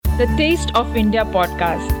The test of India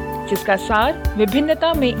podcast, जिसका सार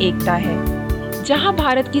विभिन्नता में एकता है, जहां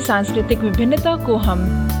भारत की सांस्कृतिक विभिन्नता को हम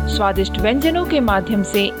स्वादिष्ट व्यंजनों के माध्यम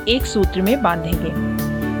से एक सूत्र में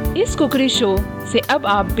बांधेंगे। इस कुकरी शो से अब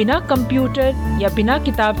आप बिना कंप्यूटर या बिना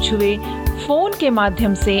किताब छुए फोन के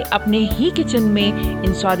माध्यम से अपने ही किचन में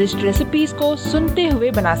इन स्वादिष्ट रेसिपीज को सुनते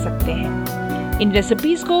हुए बना सकते हैं। इन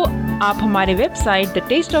रेसिपीज को आप हमारे वेबसाइट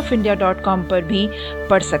thetasteofindia.com पर भी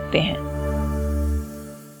पढ़ सकते हैं।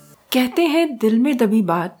 कहते हैं दिल में दबी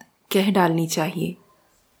बात कह डालनी चाहिए,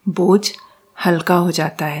 बोझ हल्का हो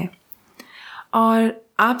जाता है। और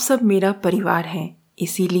आप सब मेरा परिवार हैं,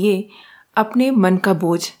 इसीलिए अपने मन का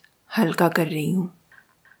बोझ हल्का कर रही हूँ।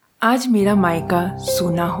 आज मेरा मायका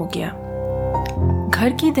सूना हो गया। घर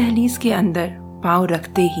की दहलीज के अंदर पाँव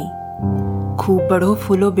रखते ही खूब बढ़ो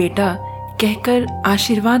फूलो बेटा कहकर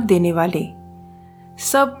आशीर्वाद देने वाले,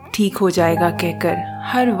 सब ठीक हो जाएगा कहकर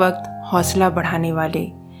हर वक्त हौसला बढ़ाने वाले,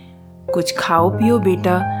 कुछ खाओ पियो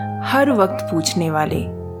बेटा हर वक्त पूछने वाले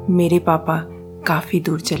मेरे पापा काफी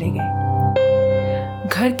दूर चले गए।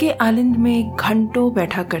 घर के आलिंद में घंटों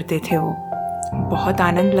बैठा करते थे वो। बहुत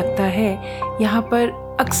आनंद लगता है यहाँ पर,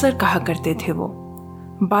 अक्सर कहा करते थे वो।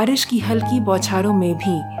 बारिश की हल्की बौछारों में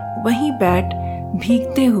भी वहीं बैठ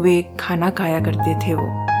भीगते हुए खाना खाया करते थे वो।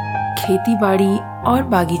 खेती बाड़ी और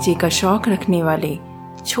बागीचे का शौक रखने वाले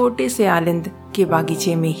छोटे से आलिंद के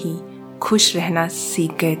बागीचे में ही खुश रहना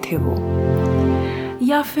सीख गए थे वो,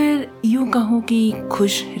 या फिर यूं कहूं कि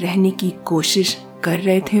खुश रहने की कोशिश कर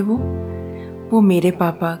रहे थे वो मेरे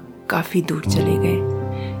पापा काफी दूर चले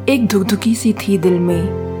गए। एक धुकधुकी सी थी दिल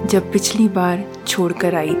में जब पिछली बार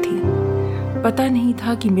छोड़कर आई थी। पता नहीं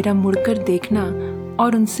था कि मेरा मुड़कर देखना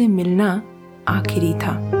और उनसे मिलना आखिरी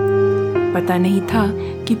था। पता नहीं था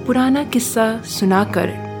कि पुराना किस्सा सुनाकर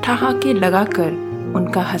ठहाके लगाकर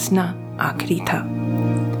उनका हंसना आखिरी था।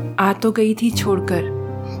 आ तो गई थी छोड़कर,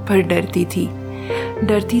 पर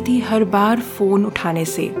डरती थी हर बार फोन उठाने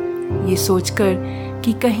से, ये सोचकर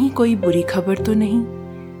कि कहीं कोई बुरी खबर तो नहीं।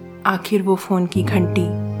 आखिर वो फोन की घंटी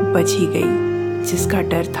बज ही गई। जिसका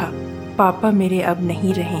डर था पापा मेरे अब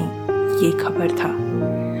नहीं रहे, ये खबर था।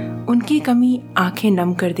 उनकी कमी आंखें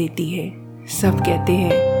नम कर देती है। सब कहते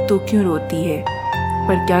हैं तो क्यों रोती है,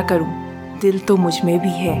 पर क्या करूं, दिल तो मुझ में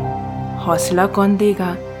भी है। हौसला कौन देगा,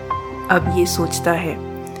 अब ये सोचता है,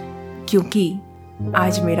 क्योंकि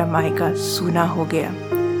आज मेरा मायका सूना हो गया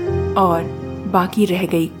और बाकी रह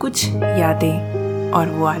गई कुछ यादें और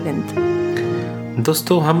वो आनंद।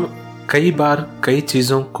 दोस्तों, हम कई बार कई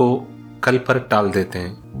चीज़ों को कल पर टाल देते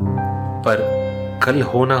हैं, पर कल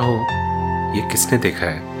हो ना हो ये किसने देखा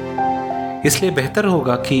है। इसलिए बेहतर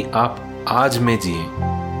होगा कि आप आज में जिए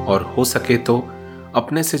और हो सके तो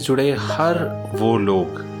अपने से जुड़े हर वो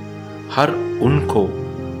लोग, हर उनको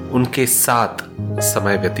उनके साथ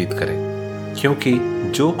समय व्यतीत करें, क्योंकि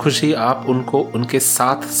जो खुशी आप उनको उनके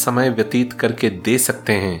साथ समय व्यतीत करके दे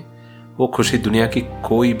सकते हैं, वो खुशी दुनिया की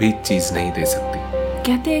कोई भी चीज नहीं दे सकती।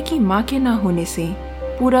 कहते हैं कि माँ के ना होने से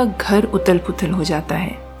पूरा घर उथल पुथल हो जाता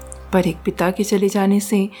है, पर एक पिता के चले जाने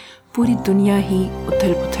से पूरी दुनिया ही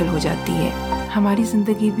उथल पुथल हो जाती है। हमारी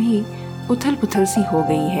जिंदगी भी उथल पुथल सी हो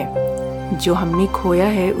गई है। जो हमने खोया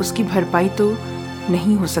है उसकी भरपाई तो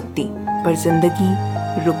नहीं हो सकती, पर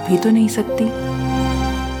जिंदगी रुक भी तो नहीं सकती।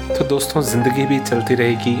 तो दोस्तों, जिंदगी भी चलती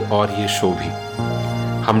रहेगी और ये शो भी।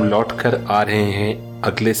 हम लौट कर आ रहे हैं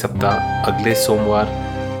अगले सप्ताह, अगले सोमवार,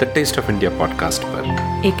 the test of India podcast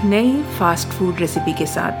पर एक नई फास्ट फूड रेसिपी के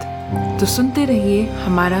साथ। तो सुनते रहिए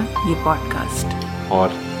हमारा ये पॉडकास्ट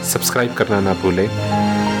और सब्सक्राइब करना ना भूलें।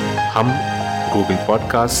 हम Google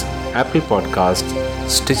podcast, Apple podcast,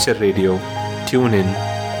 Stitcher radio, tune in,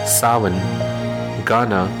 सावन,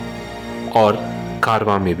 गाना और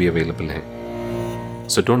कारवा में भी अवेलेबल हैं।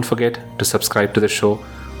 So don't forget to subscribe to the show.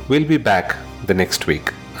 We'll be back the next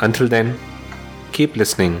week. Until then, keep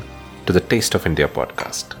listening to the Taste of India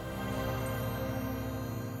podcast.